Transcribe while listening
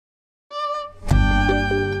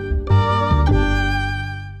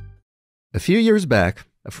A few years back,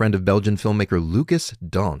 a friend of Belgian filmmaker Lukas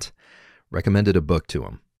Dhont recommended a book to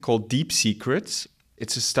him. Called Deep Secrets.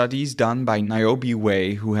 It's a studies done by MUBI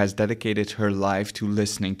Wei, who has dedicated her life to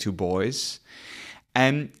listening to boys.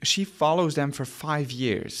 And she follows them for 5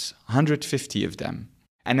 years, 150 of them.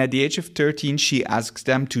 And at the age of 13, she asks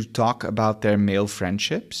them to talk about their male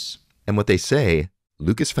friendships. And what they say,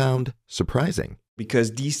 Lukas found surprising.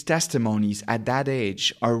 Because these testimonies at that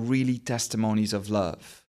age are really testimonies of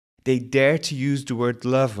love. They dare to use the word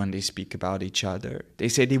love when they speak about each other. They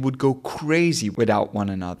say they would go crazy without one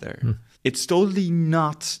another. It's totally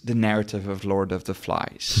not the narrative of Lord of the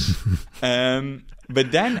Flies.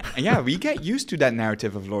 But then, we get used to that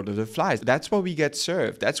narrative of Lord of the Flies. That's what we get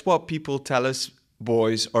served. That's what people tell us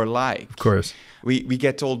boys are like. Of course. We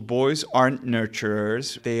get told boys aren't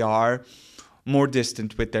nurturers. They are more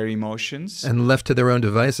distant with their emotions. And left to their own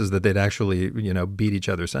devices that they'd actually, beat each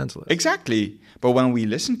other senseless. Exactly. But when we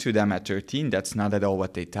listen to them at 13, that's not at all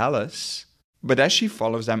what they tell us. But as she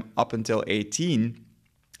follows them up until 18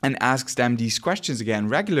 and asks them these questions again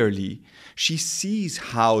regularly, she sees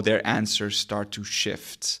how their answers start to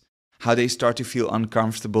shift, how they start to feel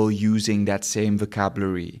uncomfortable using that same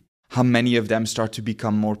vocabulary, how many of them start to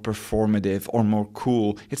become more performative or more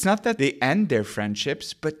cool. It's not that they end their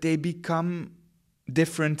friendships, but they become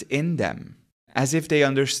different in them, as if they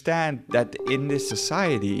understand that in this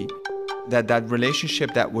society, that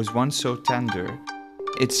relationship that was once so tender,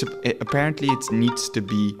 apparently it needs to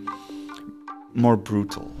be more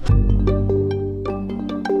brutal.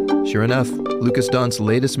 Sure enough, Lukas Dhont's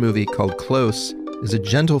latest movie, called Close, is a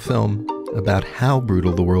gentle film about how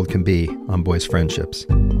brutal the world can be on boys' friendships.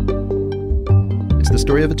 It's the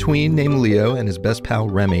story of a tween named Leo and his best pal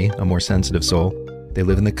Remy, a more sensitive soul. They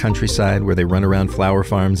live in the countryside where they run around flower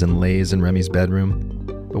farms and laze in Remy's bedroom.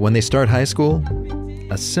 But when they start high school,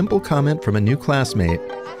 a simple comment from a new classmate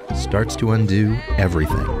starts to undo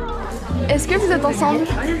everything. Est-ce que vous êtes ensemble?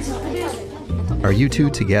 Are you two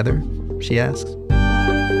together? She asks.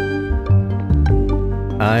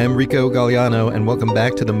 I'm Rico Gagliano, and welcome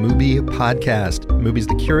back to the MUBI podcast. MUBI's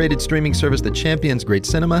the curated streaming service that champions great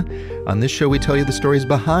cinema. On this show, we tell you the stories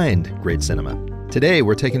behind great cinema. Today,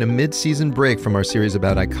 we're taking a mid-season break from our series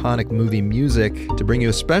about iconic movie music to bring you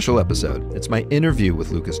a special episode. It's my interview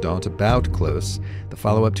with Lukas Dhont about Close, the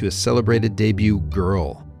follow-up to his celebrated debut,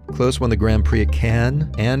 Girl. Close won the Grand Prix at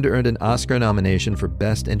Cannes and earned an Oscar nomination for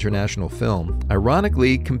Best International Film,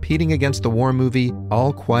 ironically competing against the war movie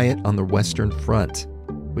All Quiet on the Western Front,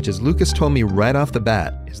 which, as Lukas told me right off the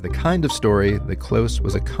bat, is the kind of story that Close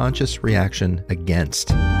was a conscious reaction against.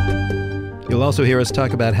 You'll also hear us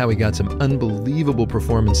talk about how he got some unbelievable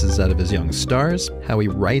performances out of his young stars, how he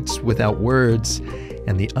writes without words,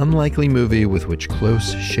 and the unlikely movie with which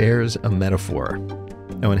Close shares a metaphor.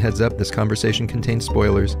 Now, and heads up, this conversation contains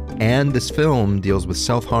spoilers, and this film deals with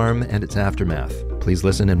self-harm and its aftermath. Please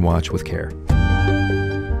listen and watch with care.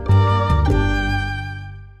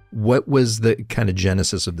 What was the kind of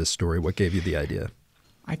genesis of this story? What gave you the idea?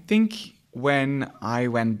 I think when I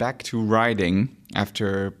went back to writing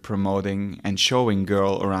after promoting and showing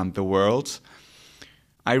Girl around the world,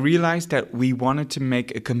 I realized that we wanted to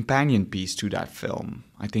make a companion piece to that film.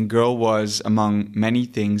 I think Girl was, among many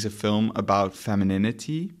things, a film about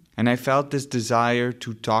femininity. And I felt this desire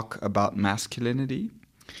to talk about masculinity.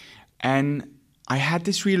 And I had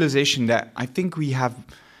this realization that I think we have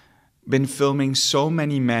been filming so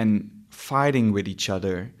many men fighting with each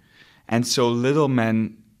other and so little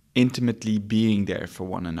men intimately being there for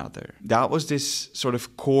one another. That was this sort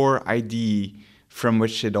of core idea from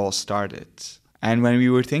which it all started. And when we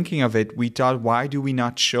were thinking of it, we thought, why do we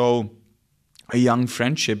not show a young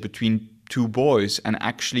friendship between two boys and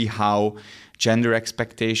actually how gender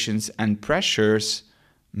expectations and pressures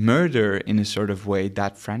murder, in a sort of way,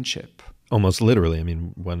 that friendship? Almost literally. I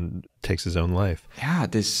mean, one takes his own life. Yeah,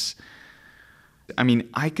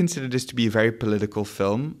 I consider this to be a very political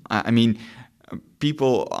film.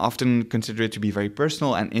 People often consider it to be very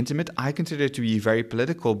personal and intimate. I consider it to be very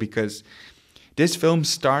political because this film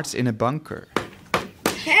starts in a bunker.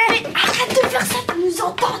 Hey, arrête de faire ça, nous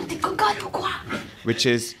entendre, t'es cocotte ou quoi? Which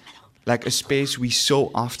is like a space we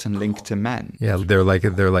so often link to men. Yeah, they're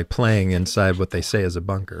like playing inside what they say is a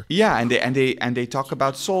bunker. Yeah, and they talk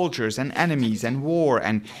about soldiers and enemies and war,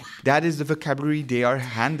 and that is the vocabulary they are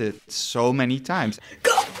handed so many times.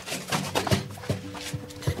 Go!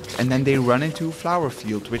 And then they run into a flower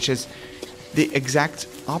field, which is the exact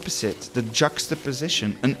opposite, the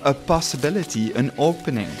juxtaposition, a possibility, an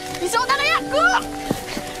opening. Ils sont derrière, cours!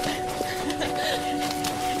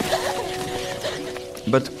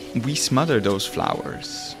 But we smother those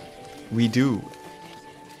flowers. We do.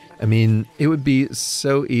 I mean, it would be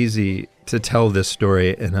so easy to tell this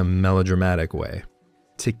story in a melodramatic way.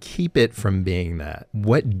 To keep it from being that,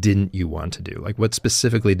 what didn't you want to do? Like, what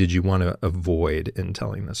specifically did you want to avoid in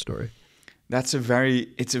telling this story? It's a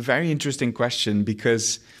very interesting question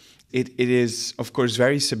because it is, of course,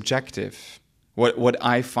 very subjective. What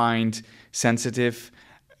I find sensitive,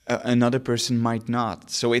 another person might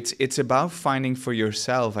not. So it's about finding for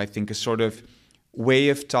yourself, I think, a sort of way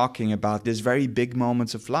of talking about these very big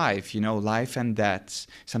moments of life, life and death,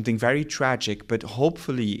 something very tragic, but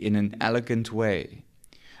hopefully in an elegant way.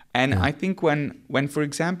 And I think when, for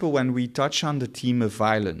example, when we touch on the theme of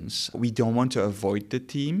violence, we don't want to avoid the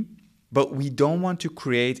theme, but we don't want to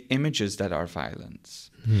create images that are violent.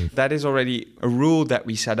 That is already a rule that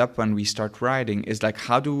we set up when we start writing, is like,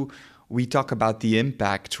 how do we talk about the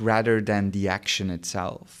impact rather than the action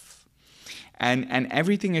itself? And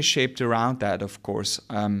everything is shaped around that, of course.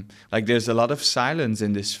 Like, there's a lot of silence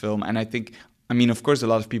in this film. And of course, a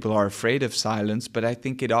lot of people are afraid of silence, but I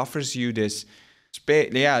think it offers you this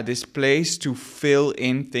this place to fill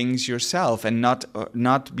in things yourself and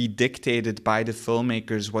not be dictated by the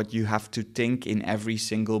filmmakers what you have to think in every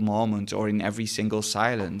single moment or in every single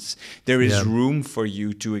silence. There is room for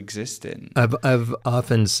you to exist in. I've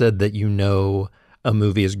often said that a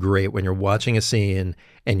movie is great when you're watching a scene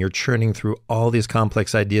and you're churning through all these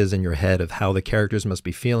complex ideas in your head of how the characters must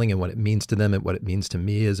be feeling and what it means to them and what it means to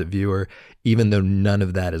me as a viewer, even though none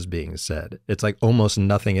of that is being said. It's like almost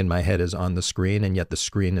nothing in my head is on the screen, and yet the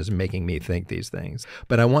screen is making me think these things.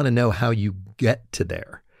 But I want to know how you get to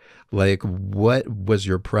there. Like, what was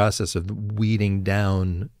your process of weeding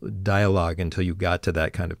down dialogue until you got to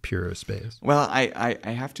that kind of pure space? Well, I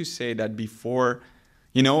have to say that before,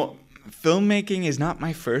 filmmaking is not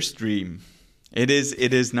my first dream. It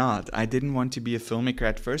is not. I didn't want to be a filmmaker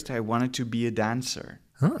at first. I wanted to be a dancer.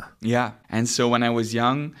 Huh. Yeah. And so when I was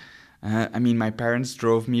young, my parents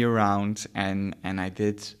drove me around and I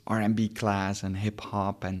did R&B class and hip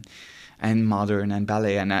hop and modern and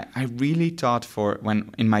ballet. And I really thought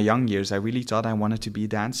in my young years, I really thought I wanted to be a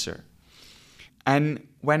dancer. And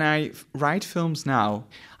when I write films now,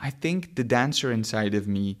 I think the dancer inside of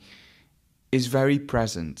me is very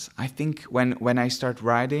present. I think when I start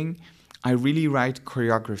writing, I really write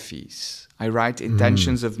choreographies. I write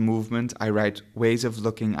intentions of movement. I write ways of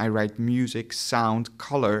looking. I write music, sound,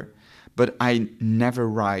 color, but I never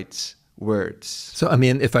write words. So,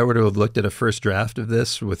 if I were to have looked at a first draft of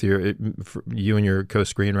this with you and your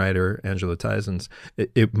co-screenwriter, Angela Tysons,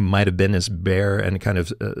 it might have been as bare and kind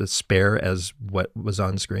of spare as what was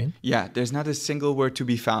on screen? Yeah, there's not a single word to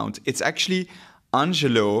be found. It's actually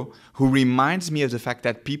Angelo who reminds me of the fact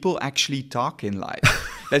that people actually talk in life.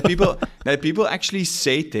 that people actually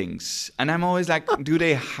say things. And I'm always like, do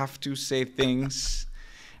they have to say things?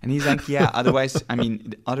 And he's like, yeah, otherwise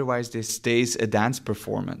this stays a dance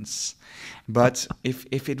performance. But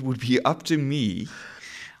if it would be up to me,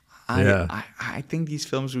 I think these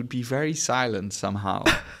films would be very silent somehow.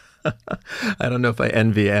 I don't know if I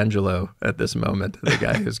envy Angelo at this moment, the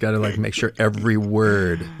guy who's got to make sure every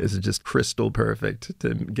word is just crystal perfect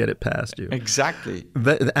to get it past you. Exactly.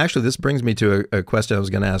 But actually, this brings me to a question I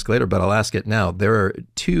was going to ask later, but I'll ask it now. There are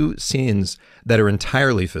two scenes that are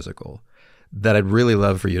entirely physical that I'd really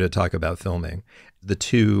love for you to talk about filming. The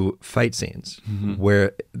two fight scenes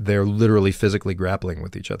where they're literally physically grappling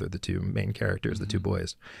with each other, the two main characters, the two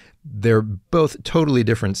boys. They're both totally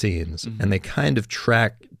different scenes, and they kind of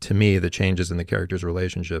track, to me, the changes in the characters'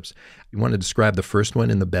 relationships. You want to describe the first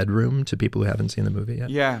one in the bedroom to people who haven't seen the movie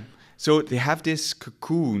yet? Yeah. So they have this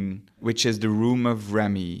cocoon, which is the room of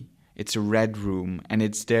Remy. It's a red room, and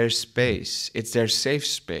it's their space. It's their safe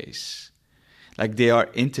space. Like, they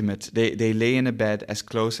are intimate. They lay in a bed as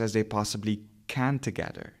close as they possibly can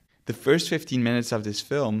together. The first 15 minutes of this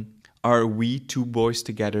film are we two boys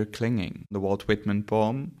together clinging. The Walt Whitman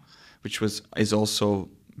poem, which is also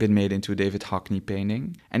been made into a David Hockney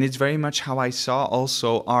painting. And it's very much how I saw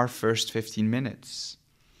also our first 15 minutes.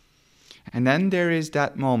 And then there is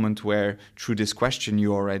that moment where, through this question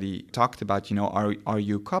you already talked about, are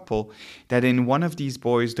you a couple? That in one of these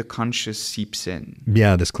boys, the conscious seeps in.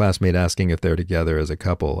 Yeah, this classmate asking if they're together as a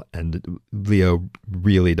couple, and Leo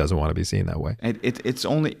really doesn't want to be seen that way.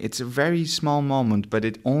 It's a very small moment, but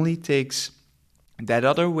it only takes that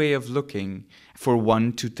other way of looking for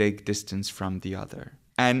one to take distance from the other.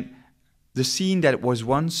 And the scene that was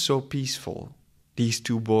once so peaceful, these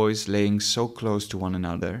two boys laying so close to one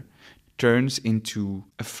another, turns into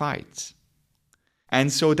a fight.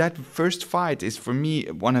 And so that first fight is, for me,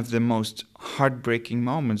 one of the most heartbreaking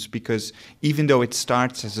moments, because even though it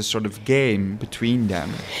starts as a sort of game between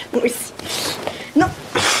them,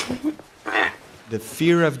 the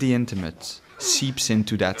fear of the intimate seeps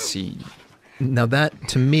into that scene. Now that,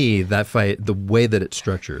 to me, that fight, the way that it's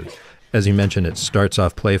structured, as you mentioned, it starts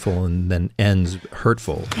off playful and then ends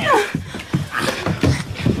hurtful.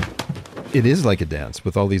 It is like a dance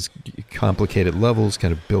with all these complicated levels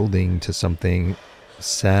kind of building to something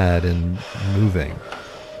sad and moving.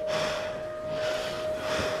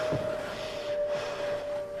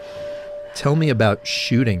 Tell me about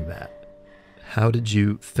shooting that. How did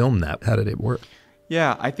you film that? How did it work?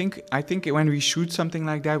 Yeah, I think when we shoot something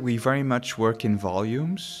like that, we very much work in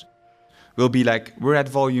volumes. We'll be like, we're at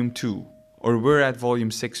volume 2 or we're at volume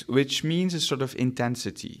 6, which means a sort of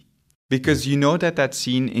intensity. Because you know that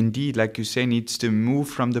scene, indeed, like you say, needs to move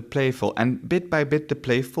from the playful. And bit by bit, the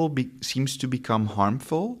playful seems to become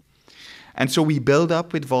harmful. And so we build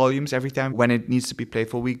up with volumes every time. When it needs to be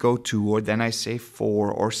playful, we go 2, or then I say 4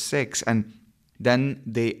 or 6. And then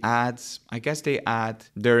they add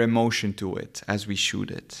their emotion to it as we shoot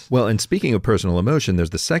it. Well, and speaking of personal emotion, there's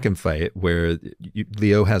the second fight where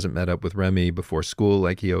Leo hasn't met up with Remy before school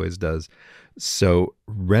like he always does. So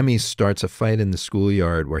Remy starts a fight in the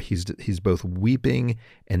schoolyard where he's both weeping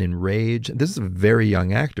and enraged. This is a very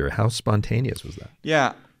young actor. How spontaneous was that?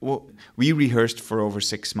 Yeah, well, we rehearsed for over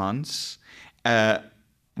 6 months.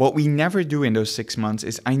 What we never do in those 6 months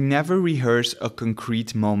is I never rehearse a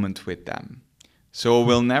concrete moment with them. So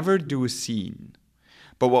we'll never do a scene.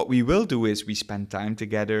 But what we will do is we spend time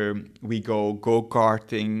together. We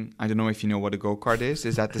go-karting. I don't know if you know what a go-kart is.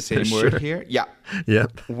 Is that the same Sure. word here? Yeah.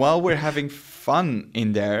 Yep. While we're having fun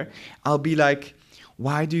in there, I'll be like,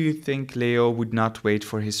 why do you think Leo would not wait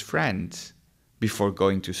for his friend before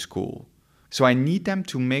going to school? So I need them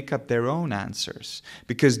to make up their own answers.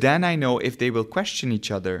 Because then I know if they will question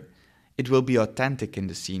each other, it will be authentic in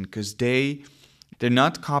the scene because they're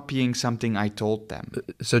not copying something I told them.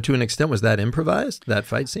 So to an extent, was that improvised, that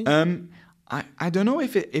fight scene? I don't know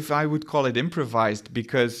if I would call it improvised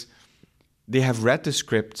because they have read the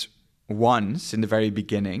script once in the very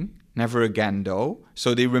beginning, never again though.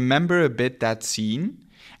 So they remember a bit that scene.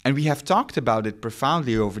 And we have talked about it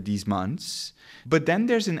profoundly over these months. But then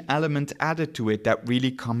there's an element added to it that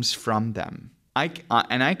really comes from them.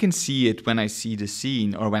 And I can see it when I see the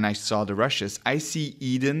scene or when I saw the rushes. I see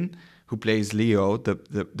Eden, who plays Leo,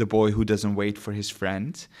 the boy who doesn't wait for his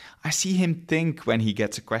friend. I see him think when he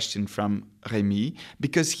gets a question from Remy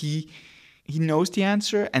because he knows the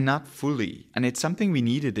answer and not fully. And it's something we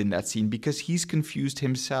needed in that scene because he's confused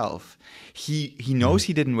himself. He knows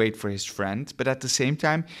he didn't wait for his friend, but at the same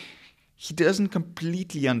time, he doesn't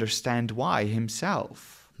completely understand why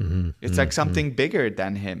himself. It's like something bigger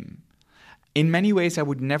than him. In many ways, I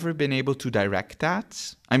would never have been able to direct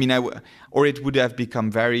that. I mean, or it would have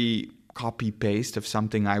become very copy-paste of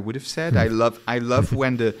something I would have said. I love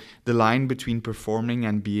when the line between performing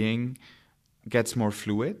and being gets more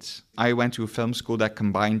fluid. I went to a film school that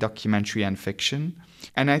combined documentary and fiction.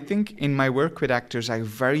 And I think in my work with actors, I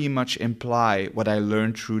very much imply what I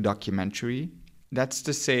learned through documentary. That's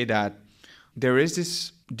to say that there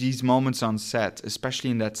is these moments on set,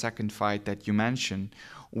 especially in that second fight that you mentioned,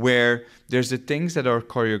 where there's the things that are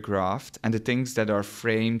choreographed and the things that are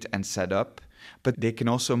framed and set up, but they can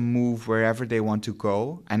also move wherever they want to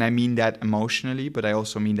go. And I mean that emotionally, but I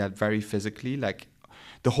also mean that very physically. Like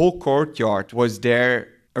the whole courtyard was their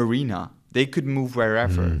arena. They could move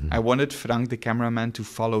wherever. I wanted Frank, the cameraman, to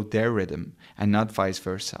follow their rhythm and not vice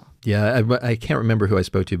versa. Yeah, I can't remember who I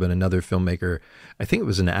spoke to, but another filmmaker, I think it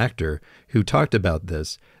was an actor, who talked about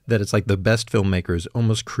this, that it's like the best filmmakers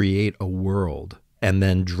almost create a world and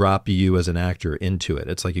then drop you as an actor into it.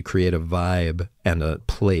 It's like you create a vibe and a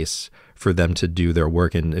place for them to do their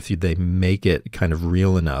work. And if they make it kind of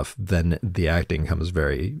real enough, then the acting comes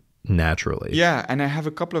very naturally. Yeah, and I have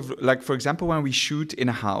a couple of, like, for example, when we shoot in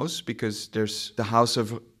a house, because there's the house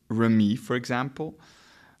of Remy, for example,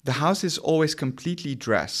 the house is always completely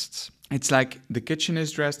dressed. It's like the kitchen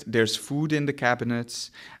is dressed, there's food in the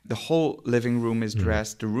cabinets, the whole living room is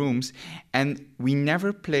dressed, the rooms, and we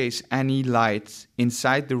never place any light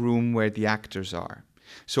inside the room where the actors are.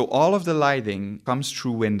 So all of the lighting comes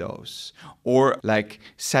through windows or like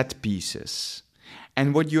set pieces.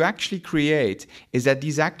 And what you actually create is that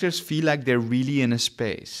these actors feel like they're really in a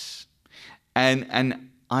space. And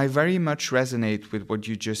I very much resonate with what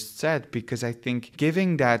you just said, because I think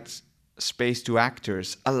giving that space to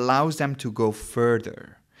actors allows them to go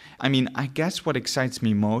further. I mean, I guess what excites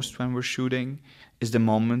me most when we're shooting is the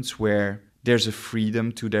moments where there's a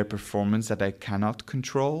freedom to their performance that I cannot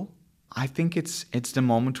control. I think it's the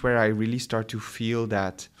moment where I really start to feel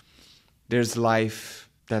that there's life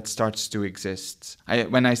that starts to exist.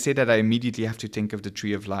 When I say that, I immediately have to think of the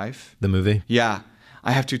Tree of Life. The movie? Yeah.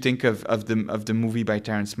 I have to think of the movie by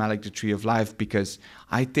Terrence Malick, The Tree of Life, because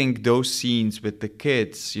I think those scenes with the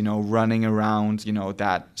kids, running around,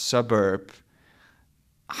 that suburb,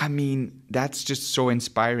 I mean, that's just so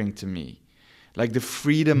inspiring to me. Like the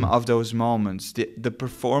freedom of those moments, the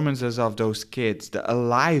performances of those kids, the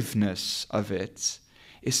aliveness of it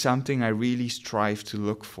is something I really strive to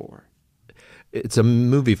look for. It's a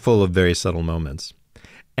movie full of very subtle moments.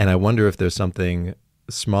 And I wonder if there's something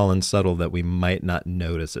small and subtle that we might not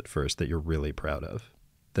notice at first that you're really proud of,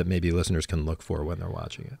 that maybe listeners can look for when they're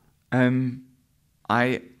watching it. I'm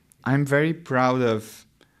very proud of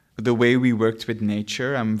the way we worked with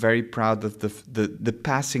nature. I'm very proud of the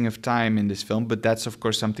passing of time in this film, but that's of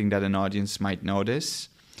course something that an audience might notice.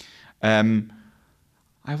 I'm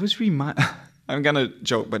gonna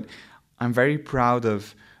joke, but I'm very proud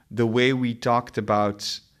of the way we talked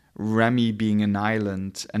about Remy being an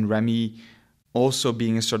island and Remy also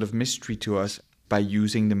being a sort of mystery to us by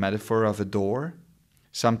using the metaphor of a door,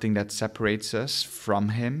 something that separates us from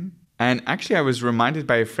him. And actually, I was reminded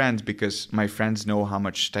by a friend, because my friends know how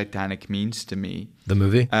much Titanic means to me. The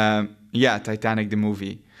movie? Yeah, Titanic, the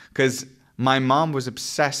movie. Because my mom was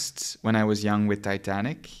obsessed when I was young with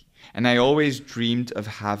Titanic. And I always dreamed of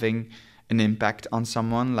having an impact on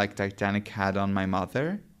someone like Titanic had on my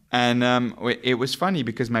mother. And it was funny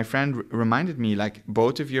because my friend reminded me, like,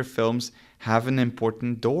 both of your films have an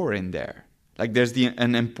important door in there. Like there's the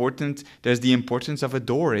importance of a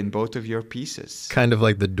door in both of your pieces. Kind of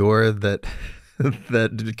like the door that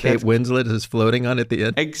Kate Winslet is floating on at the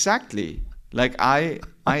end. Exactly. Like I'm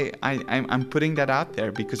putting that out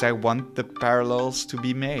there because I want the parallels to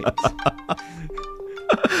be made.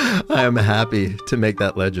 I am happy to make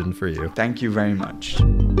that legend for you. Thank you very much.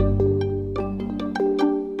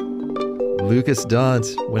 Lukas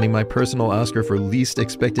Dhont winning my personal Oscar for least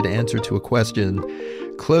expected answer to a question.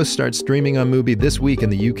 Close starts streaming on MUBI this week in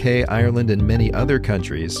the UK, Ireland, and many other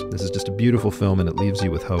countries. This is just a beautiful film and it leaves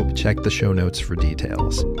you with hope. Check the show notes for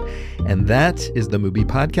details. And that is the MUBI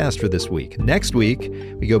podcast for this week. Next week,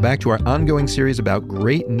 we go back to our ongoing series about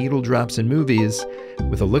great needle drops in movies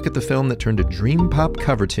with a look at the film that turned a dream pop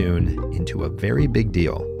cover tune into a very big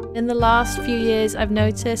deal. In the last few years, I've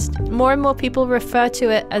noticed more and more people refer to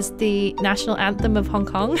it as the national anthem of Hong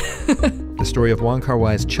Kong. The story of Wong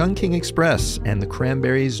Kar-wai's Chungking Express and the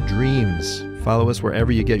Cranberries' Dreams. Follow us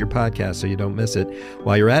wherever you get your podcasts so you don't miss it.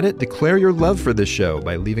 While you're at it, declare your love for this show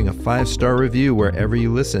by leaving a 5-star review wherever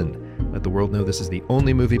you listen. Let the world know this is the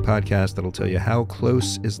only movie podcast that'll tell you how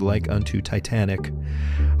close is like unto Titanic.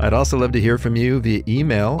 I'd also love to hear from you via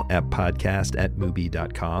email at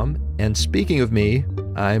podcast@mubi.com. And speaking of me,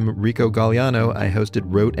 I'm Rico Gagliano. I hosted,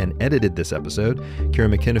 wrote, and edited this episode.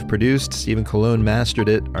 Kira McKinnon produced. Stephen Colon mastered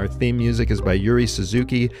it. Our theme music is by Yuri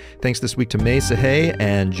Suzuki. Thanks this week to May Sahay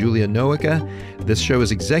and Julia Nowicka. This show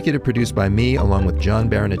is executive produced by me, along with John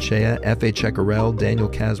Baranachea, F.A. Ceccarel, Daniel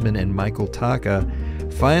Kasman, and Michael Taka.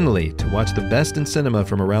 Finally, to watch the best in cinema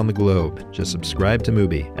from around the globe, just subscribe to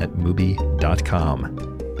MUBI at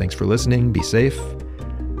mubi.com. Thanks for listening. Be safe.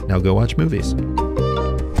 Now go watch movies.